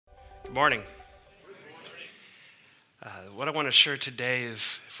Good morning. What I want to share today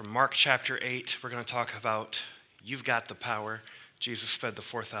is from Mark chapter 8. We're going to talk about you've got the power. Jesus fed the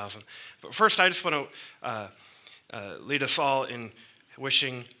 4,000. But first, I just want to lead us all in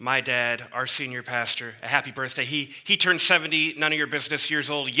wishing my dad, our senior pastor, a happy birthday. He turned 70, none of your business, years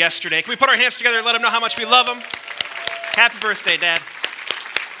old yesterday. Can we put our hands together and let him know how much we love him? Happy birthday, Dad.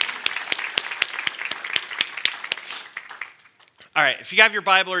 All right, if you have your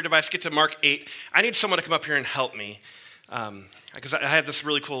Bible or device, get to Mark 8. I need someone to come up here and help me because I have this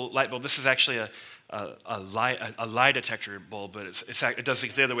really cool light bulb. This is actually a lie detector bulb, but it does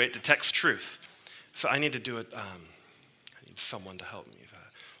it the other way. It detects truth. So I need to do it. I need someone to help me.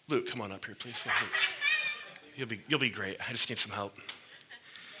 Luke, come on up here, please. You'll be great. I just need some help.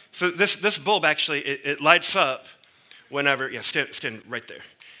 So this bulb actually it lights up whenever. Yeah, stand right there.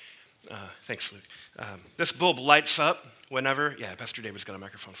 Thanks, Luke. This bulb lights up whenever, Pastor David's got a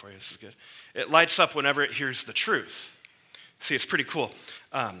microphone for you. This is good. It lights up whenever it hears the truth. See, it's pretty cool.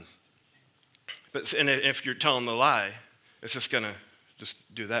 And if you're telling the lie, it's just going to just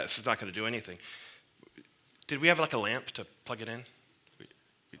do that. It's not going to do anything. Did we have like a lamp to plug it in?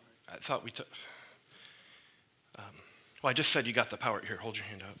 I thought we took. Well, I just said you got the power. Here, hold your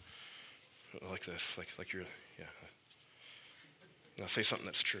hand out. Like this, like you're, yeah. Now say something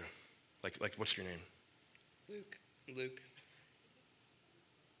that's true. Like what's your name? Luke.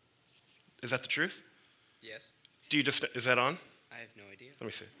 Is that the truth? Yes. Is that on? I have no idea. Let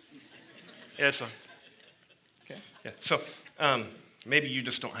me see. Yeah, it's on. Okay. Yeah, so maybe you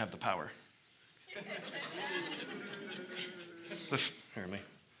just don't have the power. Listen, hear me.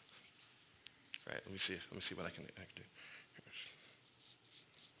 All right, let me see what I can do.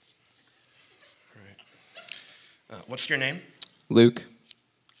 All right. What's your name? Luke.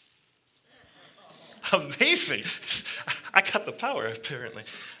 Amazing. I got the power, apparently.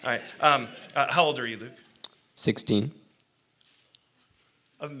 All right. How old are you, Luke? 16.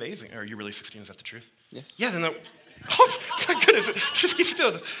 Amazing. Are you really 16? Is that the truth? Yes. Yeah, then oh, my goodness. Just keep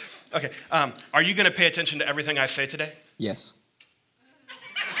still. Okay. Are you going to pay attention to everything I say today? Yes.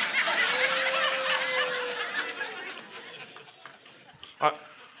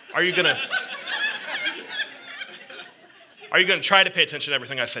 Are you going to try to pay attention to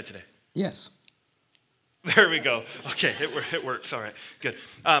everything I said today? Yes. There we go. Okay, it works. All right, good.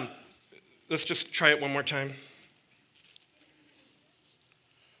 Let's just try it one more time.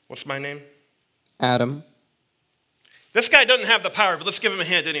 What's my name? Adam. This guy doesn't have the power, but let's give him a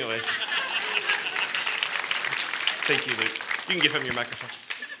hand anyway. Thank you, Luke. You can give him your microphone.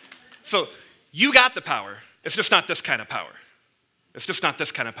 So you got the power. It's just not this kind of power. It's just not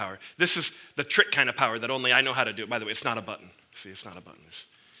this kind of power. This is the trick kind of power that only I know how to do. By the way, it's not a button. See, it's not a button.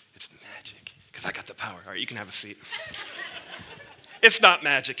 It's magic. Because I got the power. All right, you can have a seat. It's not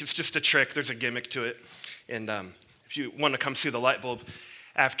magic. It's just a trick. There's a gimmick to it. And if you want to come see the light bulb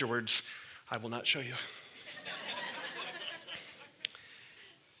afterwards, I will not show you.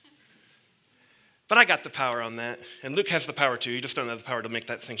 But I got the power on that. And Luke has the power too. You just don't have the power to make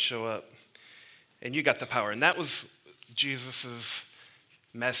that thing show up. And you got the power. And that was Jesus'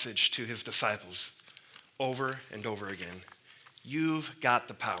 message to his disciples over and over again. You've got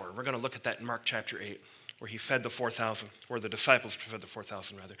the power. We're going to look at that in Mark chapter 8, where he fed the 4,000, or the disciples fed the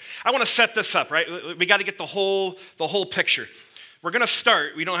 4,000 rather. I want to set this up, right? We got to get the whole picture. We're going to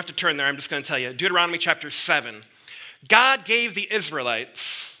start, we don't have to turn there, I'm just going to tell you, Deuteronomy chapter 7. God gave the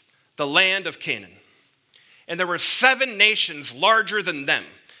Israelites the land of Canaan, and there were 7 nations larger than them.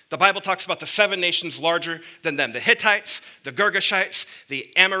 The Bible talks about the 7 nations larger than them. The Hittites, the Girgashites,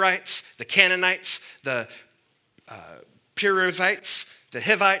 the Amorites, the Canaanites, the Perizzites, the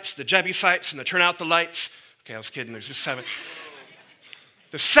Hivites, the Jebusites, and the Turnoutlites. Okay, I was kidding. There's just 7.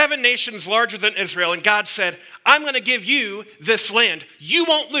 There's 7 nations larger than Israel, and God said, I'm going to give you this land. You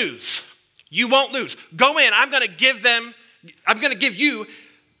won't lose. You won't lose. Go in. I'm going to give you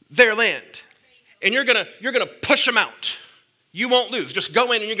their land. And you're going to push them out. You won't lose. Just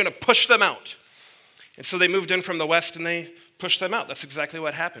go in and you're going to push them out. And so they moved in from the west and they pushed them out. That's exactly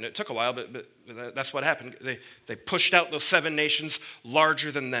what happened. It took a while, but that's what happened. They pushed out those 7 nations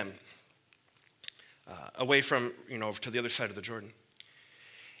larger than them, away from, over to the other side of the Jordan.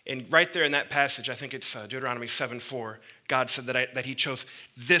 And right there in that passage, I think it's Deuteronomy 7:4, God said that he chose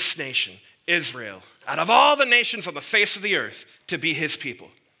this nation, Israel, out of all the nations on the face of the earth to be his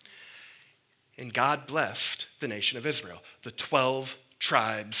people. And God blessed the nation of Israel, the 12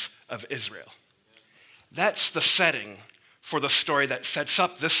 tribes of Israel. That's the setting for the story that sets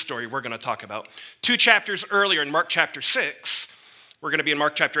up this story we're going to talk about. 2 chapters earlier in Mark chapter 6, we're going to be in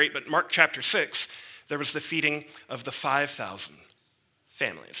Mark chapter 8, but Mark chapter 6, there was the feeding of the 5,000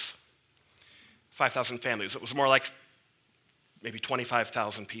 families. 5,000 families. It was more like maybe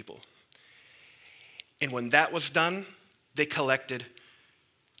 25,000 people. And when that was done, they collected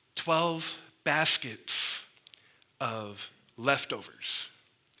 12 baskets of leftovers.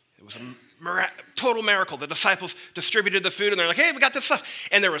 It was a total miracle. The disciples distributed the food, and they're like, hey, we got this stuff.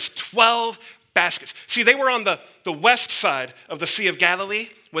 And there was 12 baskets. See, they were on the west side of the Sea of Galilee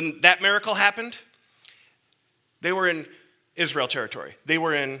when that miracle happened. They were in Israel territory. They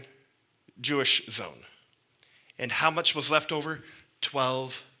were in Jewish zone. And how much was left over?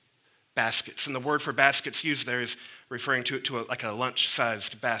 12 baskets. And the word for baskets used there is referring to like a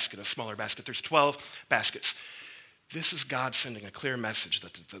lunch-sized basket, a smaller basket. There's 12 baskets. This is God sending a clear message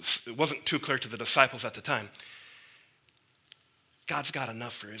that it wasn't too clear to the disciples at the time. God's got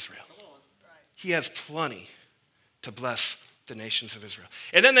enough for Israel. He has plenty to bless the nations of Israel.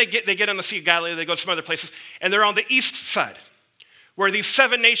 And then they get on the Sea of Galilee, they go to some other places, and they're on the east side, where these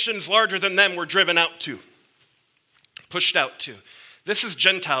 7 nations larger than them were driven out to, pushed out to. This is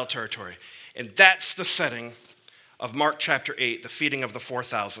Gentile territory, and that's the setting of Mark chapter 8, the feeding of the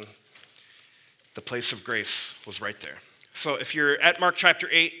 4,000. The place of grace was right there. So if you're at Mark chapter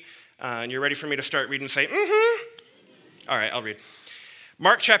 8, and you're ready for me to start reading, say, All right, I'll read.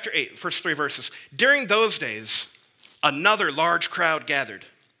 Mark chapter 8, first 3 verses. During those days, another large crowd gathered.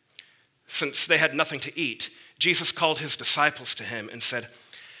 Since they had nothing to eat, Jesus called his disciples to him and said,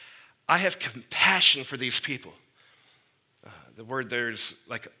 I have compassion for these people. The word there is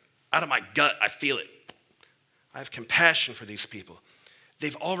like, out of my gut, I feel it. I have compassion for these people.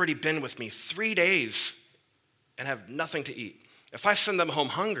 They've already been with me 3 days and have nothing to eat. If I send them home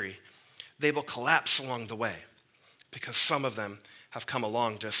hungry, they will collapse along the way because some of them have come a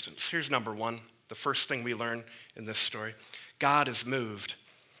long distance. Here's number 1, the first thing we learn in this story. God is moved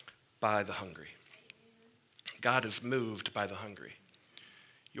by the hungry. God is moved by the hungry.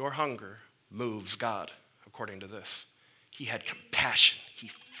 Your hunger moves God, according to this. He had compassion. He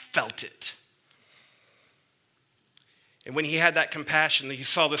felt it. And when he had that compassion, he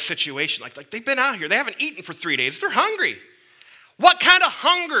saw this situation, like they've been out here. They haven't eaten for 3 days. They're hungry. What kind of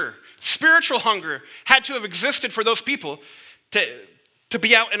hunger, spiritual hunger, had to have existed for those people to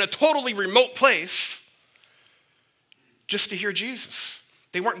be out in a totally remote place just to hear Jesus?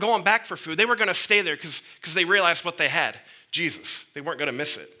 They weren't going back for food. They were going to stay there because they realized what they had, Jesus. They weren't going to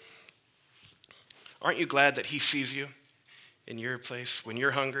miss it. Aren't you glad that he sees you in your place when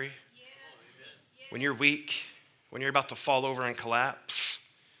you're hungry, when you're weak, when you're about to fall over and collapse?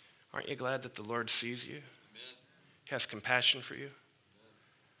 Aren't you glad that the Lord sees you? Amen. He has compassion for you. Amen.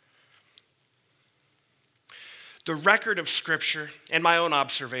 The record of Scripture and my own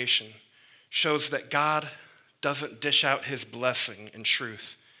observation shows that God doesn't dish out his blessing and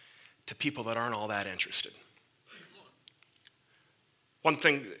truth to people that aren't all that interested. One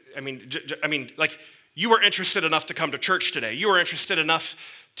thing, like you were interested enough to come to church today. You were interested enough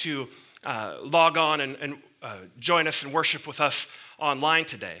to log on and join us and worship with us online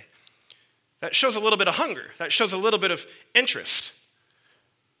today. That shows a little bit of hunger. That shows a little bit of interest.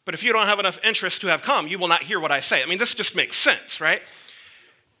 But if you don't have enough interest to have come, you will not hear what I say. I mean, this just makes sense, right?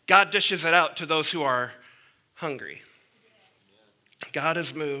 God dishes it out to those who are hungry. God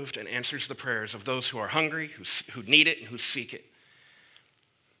is moved and answers the prayers of those who are hungry, who need it, and who seek it.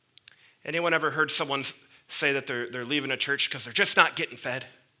 Anyone ever heard someone say that they're leaving a church because they're just not getting fed?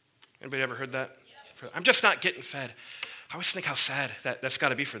 Anybody ever heard that? I'm just not getting fed. I always think how sad that's got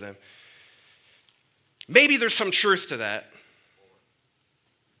to be for them. Maybe there's some truth to that.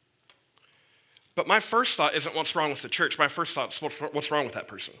 But my first thought isn't what's wrong with the church. My first thought is what's wrong with that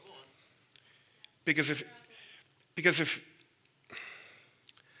person. Because if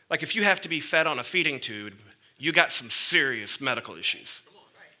you have to be fed on a feeding tube, you got some serious medical issues.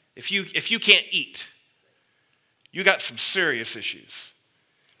 If you can't eat, you got some serious issues.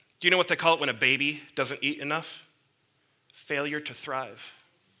 Do you know what they call it when a baby doesn't eat enough? Failure to thrive.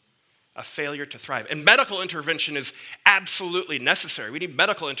 A failure to thrive. And medical intervention is absolutely necessary. We need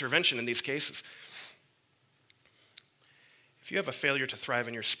medical intervention in these cases. If you have a failure to thrive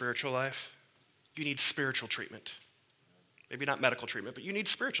in your spiritual life, you need spiritual treatment. Maybe not medical treatment, but you need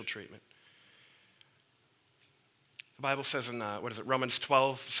spiritual treatment. The Bible says in, Romans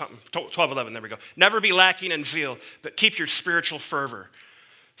 12:11, there we go. Never be lacking in zeal, but keep your spiritual fervor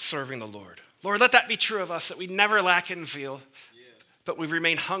serving the Lord. Lord, let that be true of us, that we never lack in zeal, but we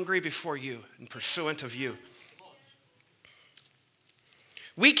remain hungry before you and pursuant of you.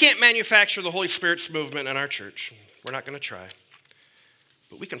 We can't manufacture the Holy Spirit's movement in our church. We're not going to try.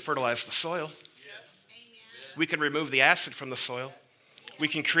 But we can fertilize the soil. We can remove the acid from the soil. We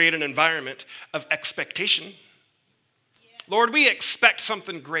can create an environment of expectation. Lord, we expect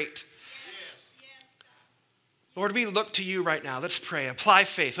something great. Lord, we look to you right now. Let's pray. Apply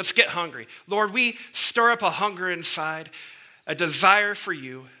faith. Let's get hungry. Lord, we stir up a hunger inside, a desire for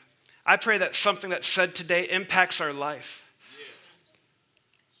you. I pray that something that's said today impacts our life.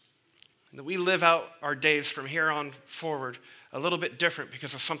 And that we live out our days from here on forward a little bit different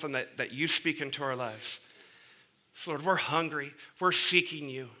because of something that you speak into our lives. So Lord, we're hungry. We're seeking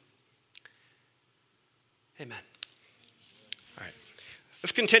you. Amen. All right.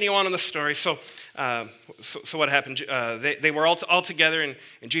 Let's continue on in the story. So what happened? They were all together,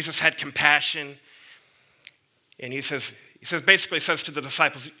 and Jesus had compassion. And he basically says to the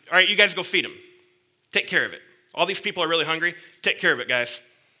disciples, all right, you guys go feed them. Take care of it. All these people are really hungry. Take care of it, guys.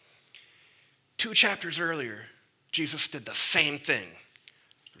 2 chapters earlier, Jesus did the same thing.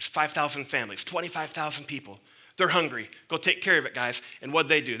 There's 5,000 families, 25,000 people. They're hungry. Go take care of it, guys. And what'd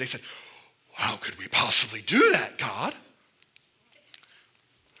they do? They said, how could we possibly do that, God?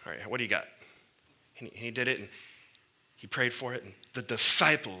 All right, what do you got? And he did it, and he prayed for it, and the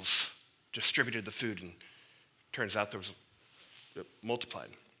disciples distributed the food, and turns out it multiplied.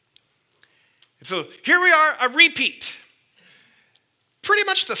 And so here we are, a repeat. Pretty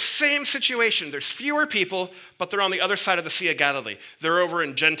much the same situation. There's fewer people, but they're on the other side of the Sea of Galilee. They're over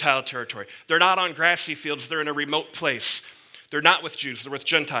in Gentile territory. They're not on grassy fields. They're in a remote place. They're not with Jews. They're with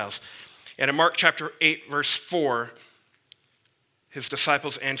Gentiles. And in Mark chapter 8, verse 4, his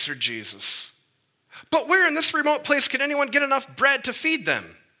disciples answered Jesus, but where in this remote place can anyone get enough bread to feed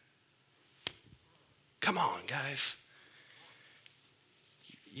them? Come on, guys.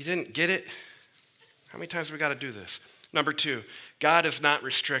 You didn't get it? How many times have we got to do this? Number 2, God is not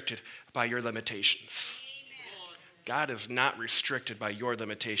restricted by your limitations. God is not restricted by your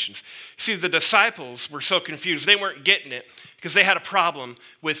limitations. See, the disciples were so confused. They weren't getting it because they had a problem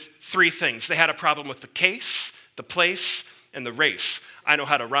with 3 things. They had a problem with the case, the place, and the race. I know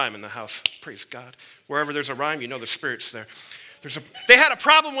how to rhyme in the house. Praise God. Wherever there's a rhyme, you know the Spirit's there. They had a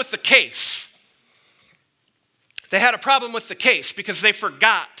problem with the case. They had a problem with the case because they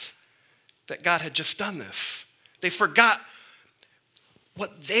forgot that God had just done this. They forgot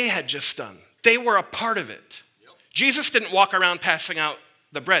what they had just done. They were a part of it. Yep. Jesus didn't walk around passing out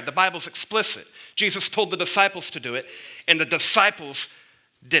the bread. The Bible's explicit. Jesus told the disciples to do it, and the disciples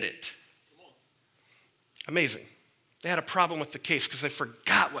did it. Amazing. They had a problem with the case because they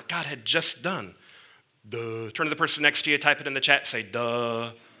forgot what God had just done. Duh. Turn to the person next to you, type it in the chat, say,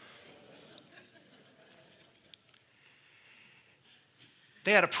 duh.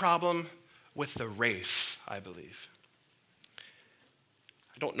 They had a problem with the race, I believe.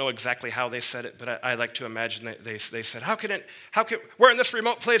 I don't know exactly how they said it, but I like to imagine that they said, where in this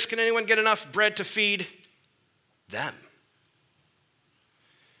remote place can anyone get enough bread to feed them?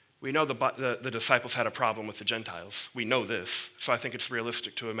 We know the disciples had a problem with the Gentiles. We know this, so I think it's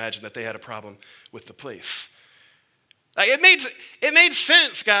realistic to imagine that they had a problem with the place. It made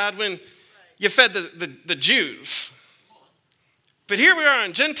sense, God, when you fed the Jews. But here we are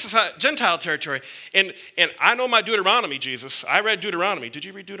in Gentile territory, and I know my Deuteronomy, Jesus. I read Deuteronomy. Did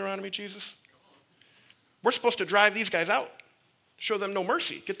you read Deuteronomy, Jesus? We're supposed to drive these guys out, show them no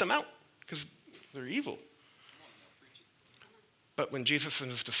mercy, get them out, because they're evil. But when Jesus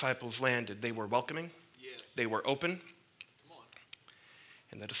and his disciples landed, they were welcoming, yes. They were open,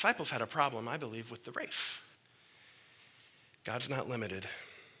 and the disciples had a problem, I believe, with the race. God's not limited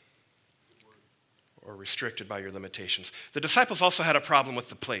or restricted by your limitations. The disciples also had a problem with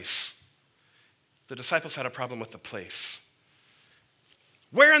the place. The disciples had a problem with the place.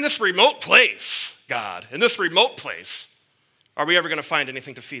 Where in this remote place, God, in this remote place, are we ever going to find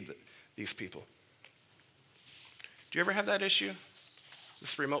anything to feed these people? Do you ever have that issue?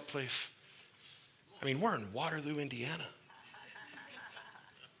 This remote place? I mean, we're in Waterloo, Indiana.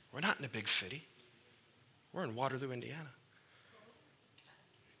 We're not in a big city. We're in Waterloo, Indiana.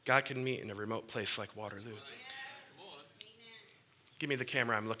 God can meet in a remote place like Waterloo. Give me the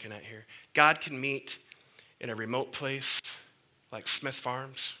camera I'm looking at here. God can meet in a remote place like Smith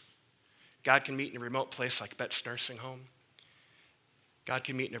Farms. God can meet in a remote place like Betts Nursing Home. God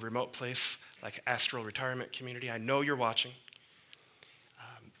can meet in a remote place like Astral Retirement Community. I know you're watching.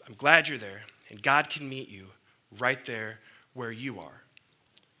 I'm glad you're there. And God can meet you right there where you are.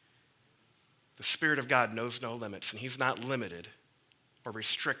 The Spirit of God knows no limits, and he's not limited or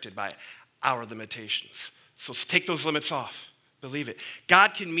restricted by our limitations. So let's take those limits off. Believe it.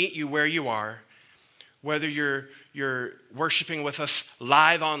 God can meet you where you are, whether you're worshiping with us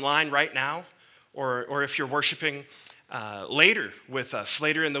live online right now, or if you're worshiping later with us,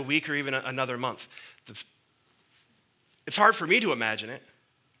 later in the week or even another month. It's hard for me to imagine it,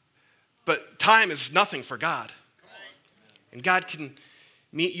 but time is nothing for God. And God can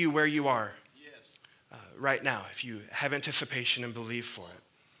meet you where you are. right now, if you have anticipation and believe for it.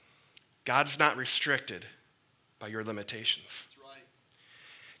 God's not restricted by your limitations. That's right.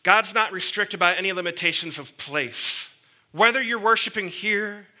 God's not restricted by any limitations of place. Whether you're worshiping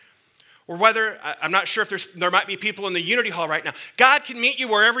here or whether, I'm not sure if there might be people in the Unity Hall right now. God can meet you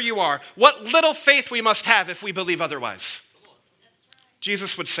wherever you are. What little faith we must have if we believe otherwise.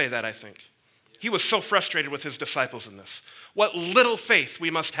 Jesus would say that, I think. He was so frustrated with his disciples in this. What little faith we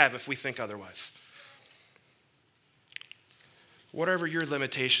must have if we think otherwise. Whatever your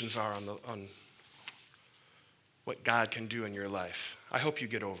limitations are on what God can do in your life, I hope you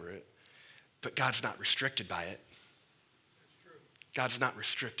get over it. But God's not restricted by it. God's not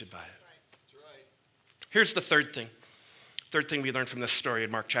restricted by it. Here's the third thing. Third thing we learned from this story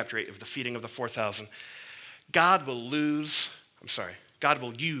in Mark chapter 8 of the feeding of the 4,000. God will use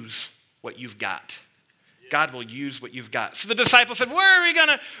what you've got. God will use what you've got. So the disciples said, where are we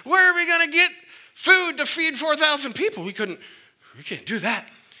gonna get food to feed 4,000 people? We can't do that.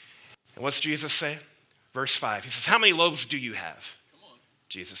 And what's Jesus say? Verse 5. He says, how many loaves do you have?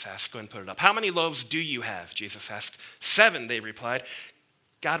 Jesus asked. Go ahead and put it up. How many loaves do you have? Jesus asked. 7, they replied.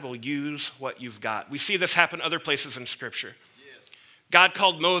 God will use what you've got. We see this happen other places in Scripture. Yes. God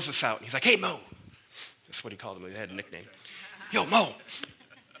called Moses out. And he's like, hey, Mo. That's what he called him. He had a nickname. Yo, Mo.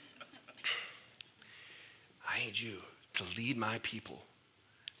 I need you to lead my people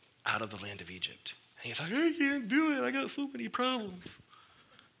out of the land of Egypt. And he's like, I can't do it. I got so many problems.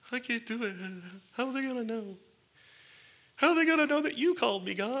 I can't do it. How are they going to know? How are they going to know that you called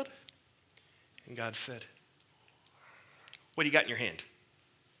me, God? And God said, what do you got in your hand?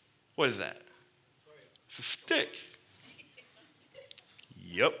 What is that? It's a stick.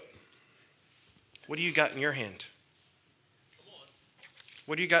 Yep. What do you got in your hand?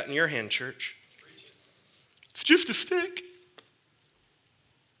 What do you got in your hand, church? It's just a stick.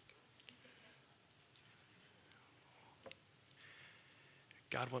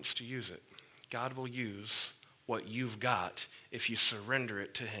 God wants to use it. God will use what you've got if you surrender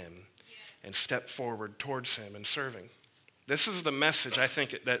it to him and step forward towards him in serving. This is the message, I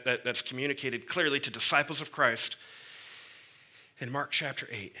think, that's communicated clearly to disciples of Christ in Mark chapter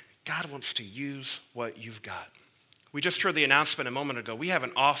 8. God wants to use what you've got. We just heard the announcement a moment ago. We have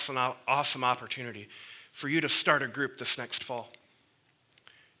an awesome opportunity for you to start a group this next fall.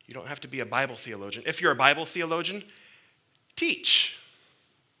 You don't have to be a Bible theologian. If you're a Bible theologian, teach.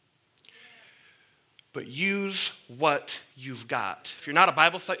 But use what you've got. If you're not a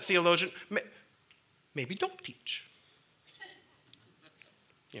Bible theologian, maybe don't teach.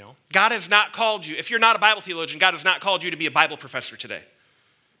 God has not called you. If you're not a Bible theologian, God has not called you to be a Bible professor today.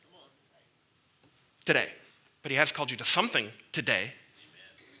 Today. But he has called you to something today.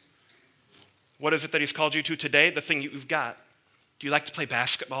 What is it that he's called you to today? The thing you've got. Do you like to play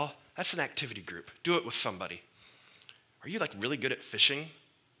basketball? That's an activity group. Do it with somebody. Are you really good at fishing?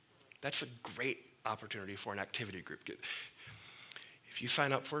 That's a great opportunity for an activity group. If you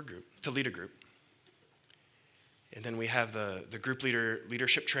sign up for a group, to lead a group, and then we have the group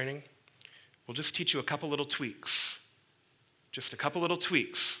leadership training, we'll just teach you a couple little tweaks. Just a couple little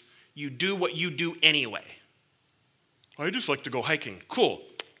tweaks. You do what you do anyway. I just like to go hiking. Cool.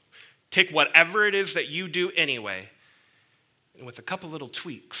 Take whatever it is that you do anyway, and with a couple little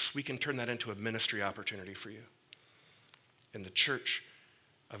tweaks, we can turn that into a ministry opportunity for you. And the church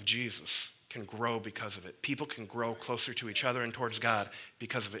of Jesus can grow because of it. People can grow closer to each other and towards God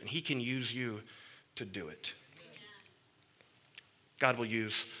because of it, and he can use you to do it. God will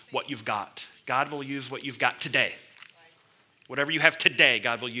use what you've got. God will use what you've got today. Whatever you have today,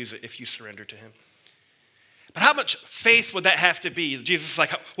 God will use it if you surrender to him. But how much faith would that have to be? Jesus is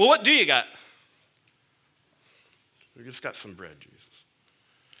like, well, what do you got? We just got some bread, Jesus.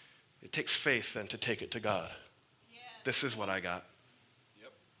 It takes faith then to take it to God. Yeah. This is what I got.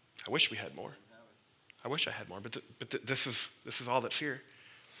 Yep. I wish we had more. I wish I had more, but this is all that's here.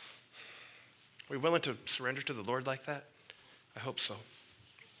 Are we willing to surrender to the Lord like that? I hope so.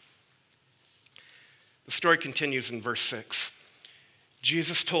 The story continues in verse 6.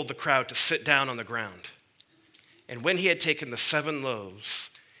 Jesus told the crowd to sit down on the ground. And when he had taken the 7 loaves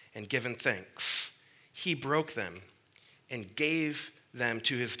and given thanks, he broke them and gave them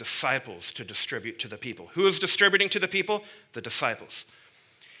to his disciples to distribute to the people. Who is distributing to the people? The disciples.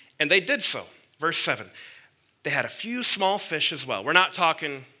 And they did so. Verse 7. They had a few small fish as well. We're not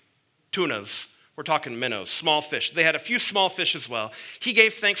talking tunas. We're talking minnows, small fish. They had a few small fish as well. He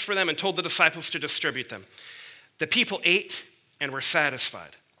gave thanks for them and told the disciples to distribute them. The people ate and were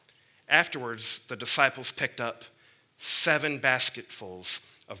satisfied. Afterwards, the disciples picked up 7 basketfuls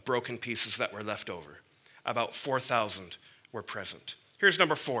of broken pieces that were left over. About 4,000 were present. Here's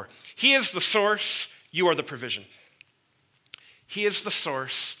number 4. He is the source You are the provision. He is the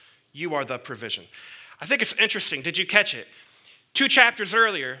source. You are the provision. I think it's interesting. Did you catch it? 2 chapters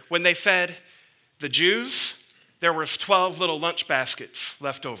earlier, when they fed the Jews, there was 12 little lunch baskets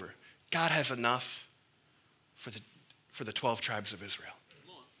left over. God has enough for the 12 tribes of Israel.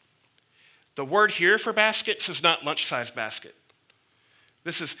 The word here for baskets is not lunch-sized basket.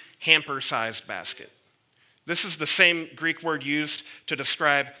 This is hamper-sized basket. This is the same Greek word used to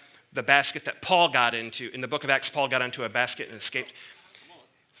describe the basket that Paul got into. In the book of Acts, Paul got into a basket and escaped.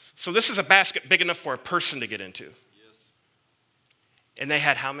 So this is a basket big enough for a person to get into. And they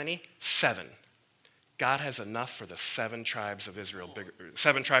had how many? 7. God has enough for the 7 tribes of Israel,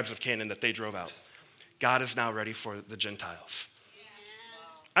 7 tribes of Canaan that they drove out. God is now ready for the Gentiles.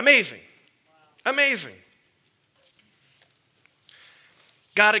 Amazing. Amazing.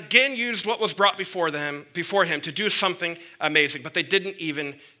 God again used what was brought before him to do something amazing, but they didn't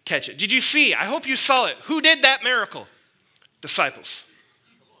even catch it. Did you see? I hope you saw it. Who did that miracle? Disciples.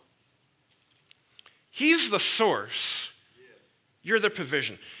 He's the source. You're the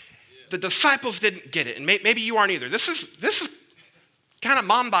provision. The disciples didn't get it, and maybe you aren't either. This is kind of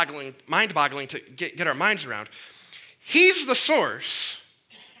mind-boggling to get our minds around. He's the source,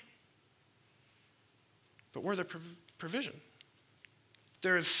 but we're the provision.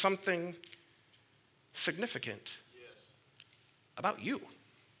 There is something significant about you.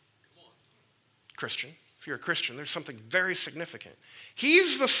 Christian, if you're a Christian, there's something very significant.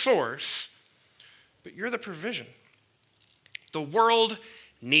 He's the source, but you're the provision. The world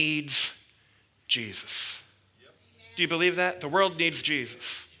needs Jesus. Do you believe that? The world needs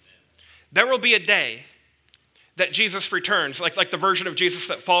Jesus. There will be a day that Jesus returns, like the version of Jesus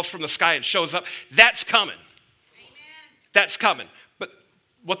that falls from the sky and shows up. That's coming. That's coming. But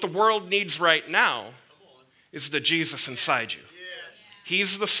what the world needs right now is the Jesus inside you.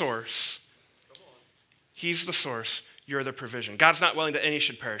 He's the source. He's the source. You're the provision. God's not willing that any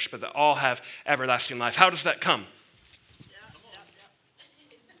should perish, but that all have everlasting life. How does that come?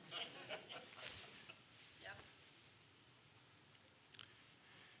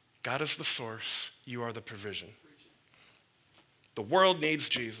 God is the source. You are the provision. The world needs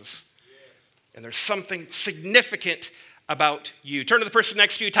Jesus. And there's something significant about you. Turn to the person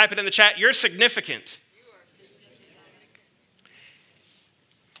next to you, type it in the chat. You're significant.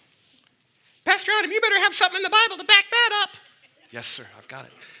 Pastor Adam, you better have something in the Bible to back that up. Yes, sir, I've got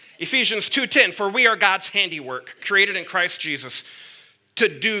it. Ephesians 2:10, for we are God's handiwork, created in Christ Jesus to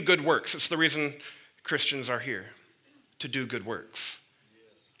do good works. It's the reason Christians are here, to do good works.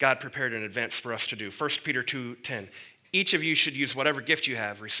 God prepared in advance for us to do. 1 Peter 2:10, each of you should use whatever gift you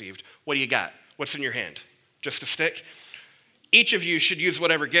have received. What do you got? What's in your hand? Just a stick? Each of you should use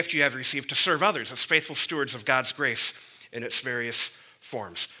whatever gift you have received to serve others as faithful stewards of God's grace in its various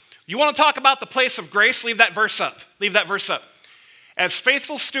forms. You want to talk about the place of grace? Leave that verse up. Leave that verse up. As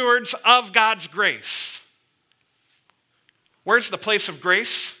faithful stewards of God's grace. Where's the place of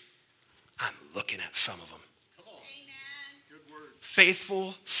grace? I'm looking at some of them.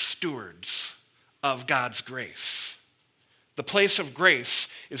 Faithful stewards of God's grace. The place of grace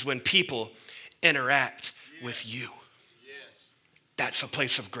is when people interact with you. That's a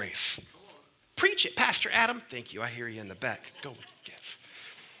place of grace. Preach it, Pastor Adam. Thank you. I hear you in the back. Go give.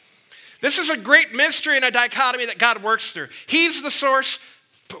 This is a great mystery and a dichotomy that God works through. He's the source,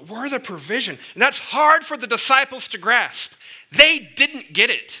 but we're the provision. And that's hard for the disciples to grasp. They didn't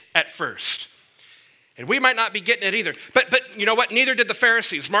get it at first. And we might not be getting it either. But you know what? Neither did the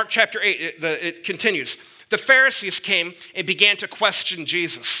Pharisees. Mark chapter 8, it continues. The Pharisees came and began to question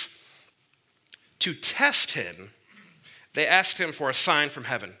Jesus. To test him, they asked him for a sign from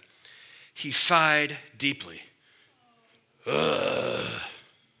heaven. He sighed deeply. Ugh.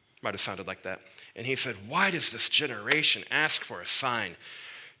 Might have sounded like that. And he said, why does this generation ask for a sign?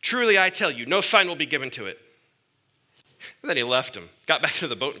 Truly, I tell you, no sign will be given to it. And then he left him, got back to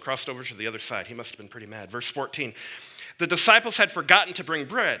the boat and crossed over to the other side. He must have been pretty mad. Verse 14, the disciples had forgotten to bring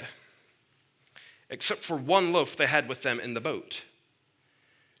bread, except for one loaf they had with them in the boat.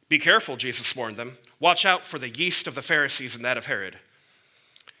 Be careful, Jesus warned them. Watch out for the yeast of the Pharisees and that of Herod.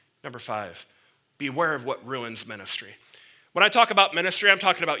 Number 5, beware of what ruins ministry. When I talk about ministry, I'm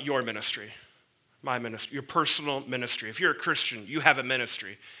talking about your ministry, my ministry, your personal ministry. If you're a Christian, you have a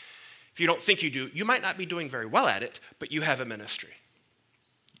ministry. If you don't think you do, you might not be doing very well at it, but you have a ministry.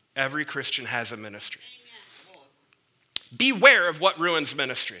 Every Christian has a ministry. Amen. Beware of what ruins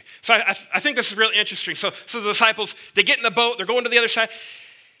ministry. So I think this is really interesting. So the disciples, they get in the boat, they're going to the other side,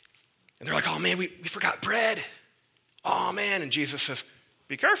 and they're like, oh man, we forgot bread. Oh man, and Jesus says,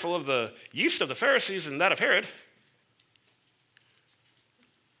 be careful of the yeast of the Pharisees and that of Herod.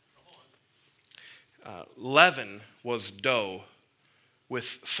 Leaven was dough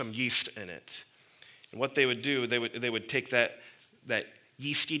with some yeast in it. And what they would do, they would take that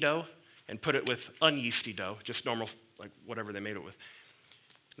yeasty dough and put it with unyeasty dough, just normal, like whatever they made it with.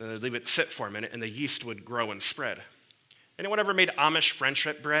 And then they'd leave it sit for a minute, and the yeast would grow and spread. Anyone ever made Amish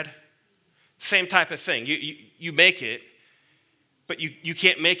friendship bread? Same type of thing. You make it, but you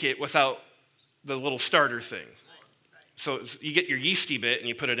can't make it without the little starter thing. So you get your yeasty bit and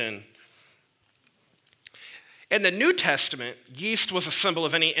you put it in. In the New Testament, yeast was a symbol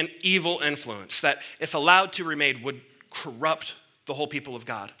of an evil influence that, if allowed to remain, would corrupt the whole people of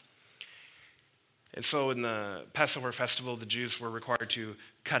God. And so in the Passover festival, the Jews were required to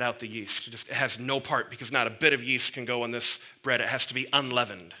cut out the yeast. It has no part, because not a bit of yeast can go on this bread. It has to be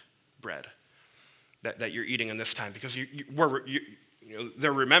unleavened bread that you're eating in this time, because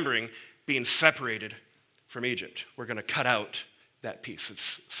they're remembering being separated from Egypt. We're going to cut out that piece.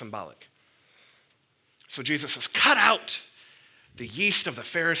 It's symbolic. So Jesus says, cut out the yeast of the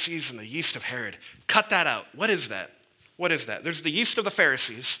Pharisees and the yeast of Herod. Cut that out. What is that? What is that? There's the yeast of the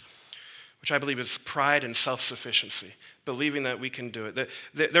Pharisees, which I believe is pride and self-sufficiency, believing that we can do it.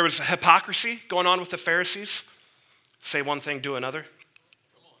 There was hypocrisy going on with the Pharisees. Say one thing, do another.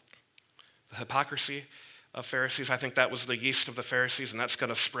 The hypocrisy of Pharisees, I think that was the yeast of the Pharisees, and that's going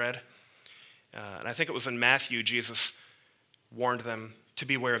to spread. And I think it was in Matthew, Jesus warned them to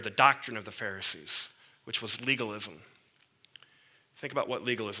beware of the doctrine of the Pharisees, which was legalism. Think about what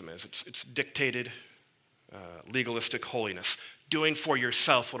legalism is. It's dictated, legalistic holiness. Doing for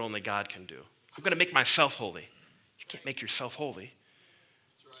yourself what only God can do. I'm going to make myself holy. You can't make yourself holy.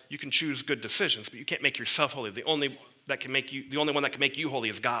 You can choose good decisions, but you can't make yourself holy. The only one that can make you holy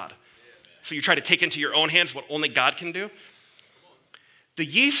is God. So you try to take into your own hands what only God can do. The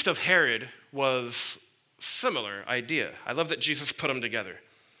yeast of Herod was similar idea. I love that Jesus put them together.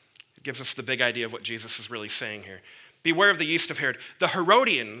 It gives us the big idea of what Jesus is really saying here. Beware of the yeast of Herod. The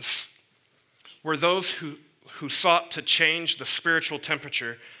Herodians were those who sought to change the spiritual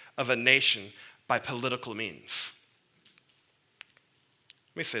temperature of a nation by political means.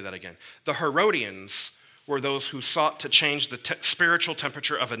 Let me say that again. The Herodians were those who sought to change the spiritual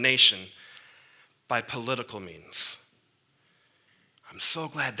temperature of a nation by political means. I'm so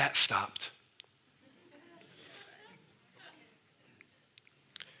glad that stopped.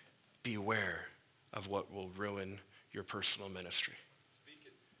 Beware of what will ruin your personal ministry.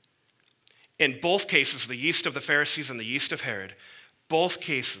 In both cases, the yeast of the Pharisees and the yeast of Herod, both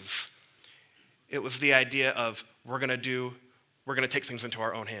cases, it was the idea of we're going to take things into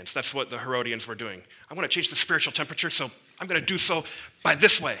our own hands. That's what the Herodians were doing. I want to change the spiritual temperature, so I'm going to do so by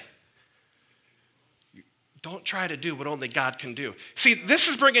this way. Don't try to do what only God can do. See,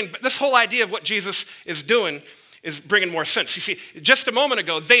 this whole idea of what Jesus is doing is bringing more sense. You see, just a moment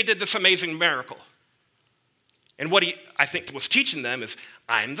ago, they did this amazing miracle. And what he, I think, was teaching them is,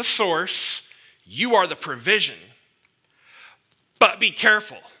 I'm the source, you are the provision, but be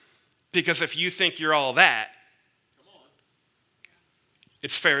careful, because if you think you're all that,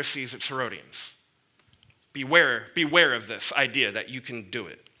 it's Pharisees, it's Herodians. Beware of this idea that you can do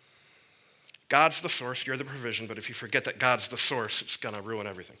it. God's the source, you're the provision, but if you forget that God's the source, it's going to ruin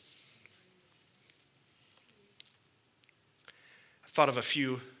everything. I thought of a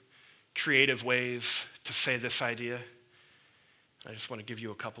few creative ways to say this idea. I just want to give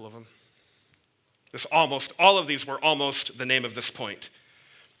you a couple of them. All of these were almost the name of this point.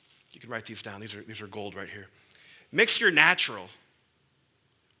 You can write these down. These are gold right here. Mix your natural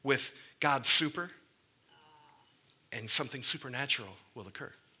with God's super, and something supernatural will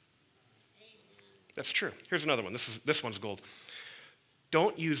occur. That's true. Here's another one. This one's gold.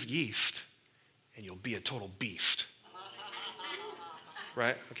 Don't use yeast, and you'll be a total beast.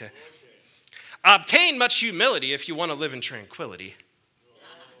 Right? Okay. Obtain much humility if you want to live in tranquility.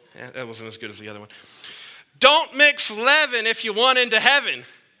 Yeah, that wasn't as good as the other one. Don't mix leaven if you want into heaven.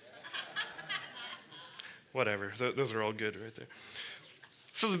 Whatever. Those are all good right there.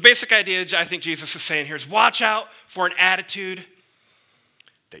 So the basic idea I think Jesus is saying here is watch out for an attitude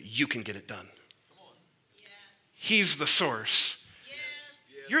that you can get it done. He's the source.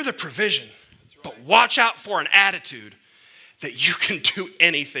 You're the provision. But watch out for an attitude that you can do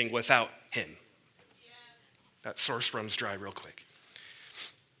anything without him. That source runs dry real quick.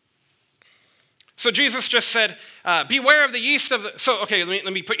 So Jesus just said, beware of the yeast of the... So, okay,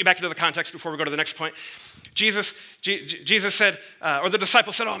 let me put you back into the context before we go to the next point. Jesus said, or the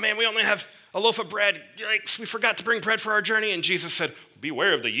disciples said, oh man, we only have a loaf of bread. Yikes, we forgot to bring bread for our journey. And Jesus said,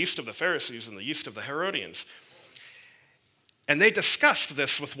 beware of the yeast of the Pharisees and the yeast of the Herodians. And they discussed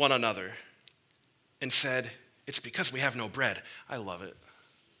this with one another and said, it's because we have no bread. I love it.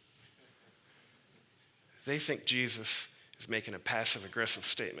 They think Jesus is making a passive-aggressive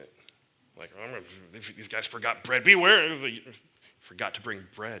statement. Like, these guys forgot bread. Beware. Forgot to bring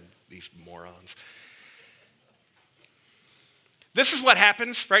bread, these morons. This is what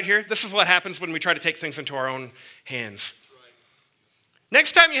happens right here. This is what happens when we try to take things into our own hands.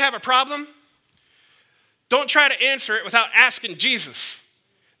 Next time you have a problem, don't try to answer it without asking Jesus.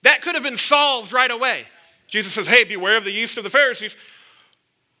 That could have been solved right away. Jesus says, hey, beware of the yeast of the Pharisees.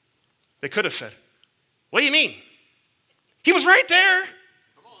 They could have said, what do you mean? He was right there.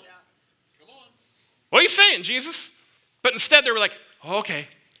 Come on. Yeah. Come on. What are you saying, Jesus? But instead they were like, oh, okay.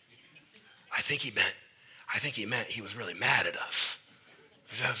 I think he meant he was really mad at us.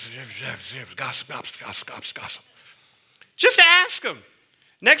 Gossip. Just ask him.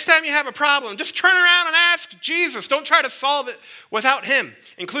 Next time you have a problem, just turn around and ask Jesus. Don't try to solve it without him.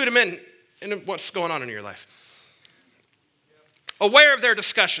 Include him in what's going on in your life. Aware of their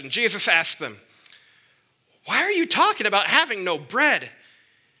discussion, Jesus asked them, why are you talking about having no bread?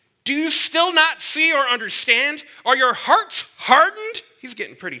 Do you still not see or understand? Are your hearts hardened? He's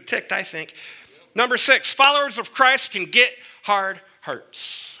getting pretty ticked, I think. Number 6, followers of Christ can get hard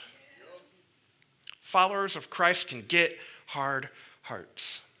hearts. Followers of Christ can get hard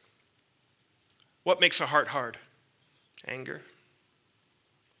hearts. What makes a heart hard? Anger,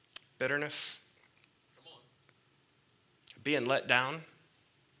 bitterness, being let down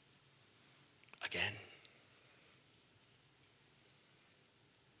again.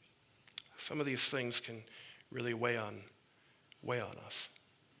 Some of these things can really weigh on us,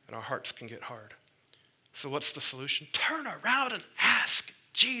 and our hearts can get hard. So what's the solution? Turn around and ask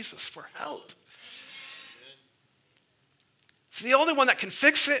Jesus for help. It's the only one that can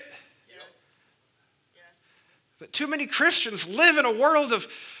fix it. But too many Christians live in a world of,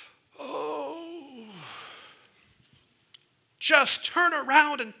 just turn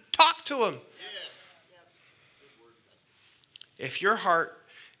around and talk to him. If your heart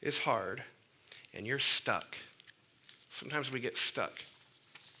is hard and you're stuck, sometimes we get stuck.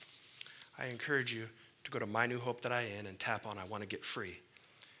 I encourage you to go to mynewhope.in and tap on I want to get free.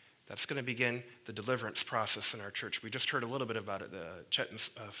 That's going to begin the deliverance process in our church. We just heard a little bit about it. Chet and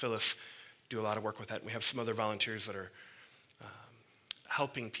Phyllis do a lot of work with that. And we have some other volunteers that are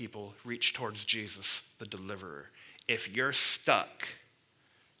helping people reach towards Jesus, the deliverer. If you're stuck,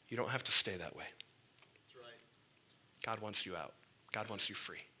 you don't have to stay that way. That's right. God wants you out. God wants you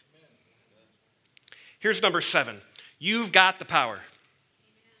free. Amen. Here's number 7. You've got the power.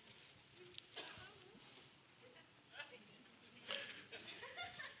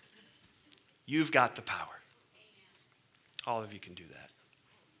 You've got the power. All of you can do that.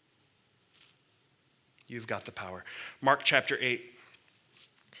 You've got the power. Mark chapter 8,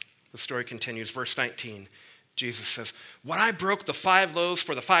 the story continues, verse 19. Jesus says, when I broke the 5 loaves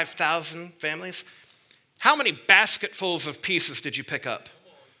for the 5,000 families, how many basketfuls of pieces did you pick up?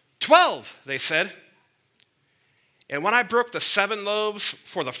 12, they said. And when I broke the 7 loaves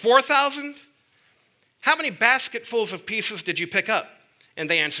for the 4,000, how many basketfuls of pieces did you pick up? And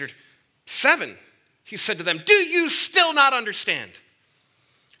they answered, 7. He said to them, do you still not understand?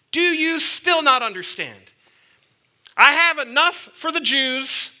 Do you still not understand? I have enough for the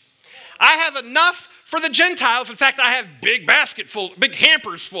Jews. I have enough for the Gentiles. In fact, I have big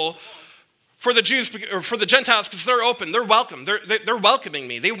hampers full for the Jews, or for the Gentiles, because they're open, they're welcome, they're welcoming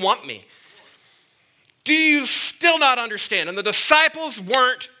me, they want me. Do you still not understand? And the disciples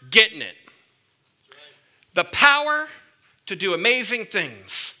weren't getting it. The power to do amazing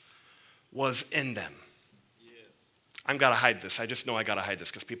things was in them. Yes. I've got to hide this. I just know I got to hide this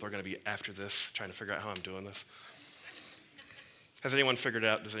because people are going to be after this trying to figure out how I'm doing this. Has anyone figured it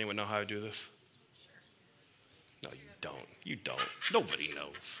out? Does anyone know how I do this? No, you don't. You don't. Nobody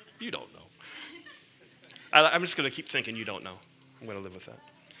knows. You don't know. I'm just going to keep thinking you don't know. I'm going to live with that.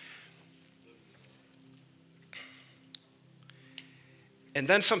 And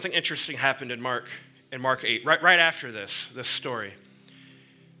then something interesting happened in Mark 8, right after this story.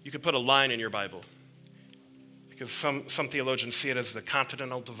 You could put a line in your Bible because some theologians see it as the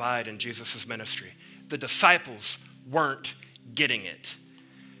continental divide in Jesus' ministry. The disciples weren't getting it.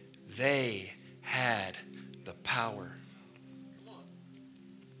 They had the power.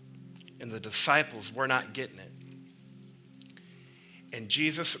 And the disciples were not getting it. And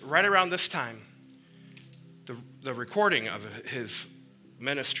Jesus, right around this time, the recording of his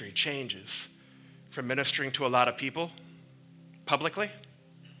ministry changes from ministering to a lot of people publicly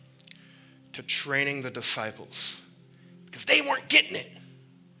to training the disciples because they weren't getting it.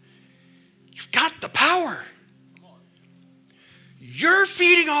 You've got the power. You're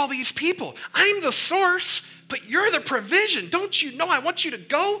feeding all these people. I'm the source, but you're the provision. Don't you know I want you to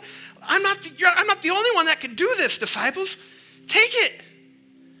go? I'm not the only one that can do this, disciples. Take it.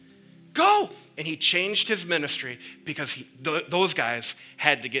 Go. And he changed his ministry because those guys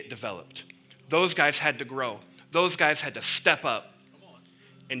had to get developed. Those guys had to grow. Those guys had to step up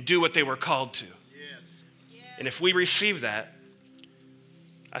and do what they were called to. Yes. And if we receive that,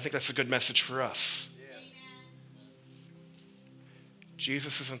 I think that's a good message for us. Yes.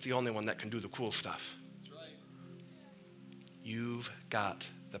 Jesus isn't the only one that can do the cool stuff. That's right. You've got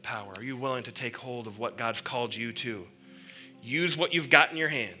the power. Are you willing to take hold of what God's called you to? Use what you've got in your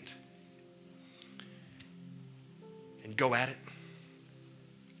hand and go at it.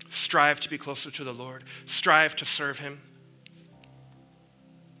 Strive to be closer to the Lord. Strive to serve him.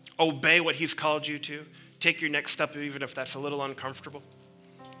 Obey what he's called you to. Take your next step, even if that's a little uncomfortable.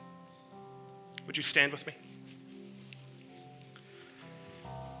 Would you stand with me?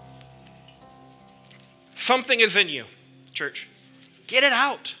 Something is in you, church. Get it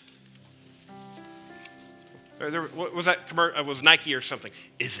out. What was that commercial? It was Nike or something.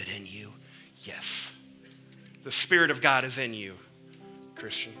 Is it in you? Yes. The Spirit of God is in you,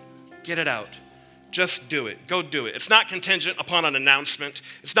 Christian. Get it out. Just do it. Go do it. It's not contingent upon an announcement.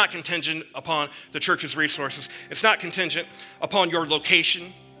 It's not contingent upon the church's resources. It's not contingent upon your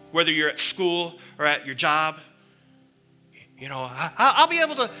location, whether you're at school or at your job. You know, I'll be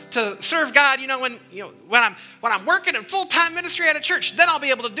able to serve God, when I'm working in full-time ministry at a church, then I'll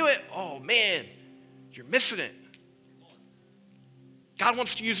be able to do it. Oh, man, you're missing it. God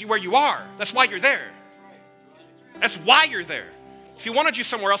wants to use you where you are. That's why you're there. That's why you're there. If he wanted you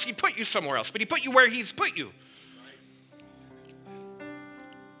somewhere else, he'd put you somewhere else, but he put you where he's put you.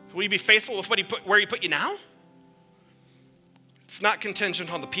 Will you be faithful with where he put you now? It's not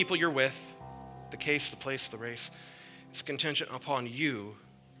contingent on the people you're with, the case, the place, the race. It's contingent upon you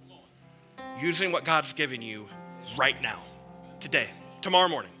using what God's given you right now, today, tomorrow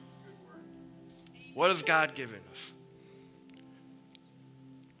morning. What has God given us?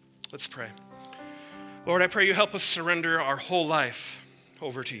 Let's pray. Lord, I pray you help us surrender our whole life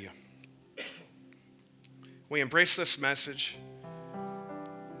over to you. We embrace this message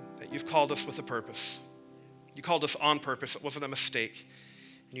that you've called us with a purpose. You called us on purpose. It wasn't a mistake.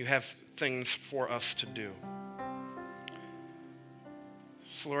 And you have things for us to do.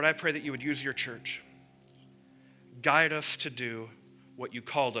 So, Lord, I pray that you would use your church. Guide us to do what you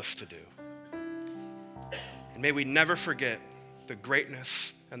called us to do. And may we never forget the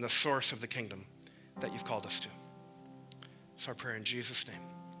greatness and the source of the kingdom that you've called us to. It's our prayer in Jesus' name.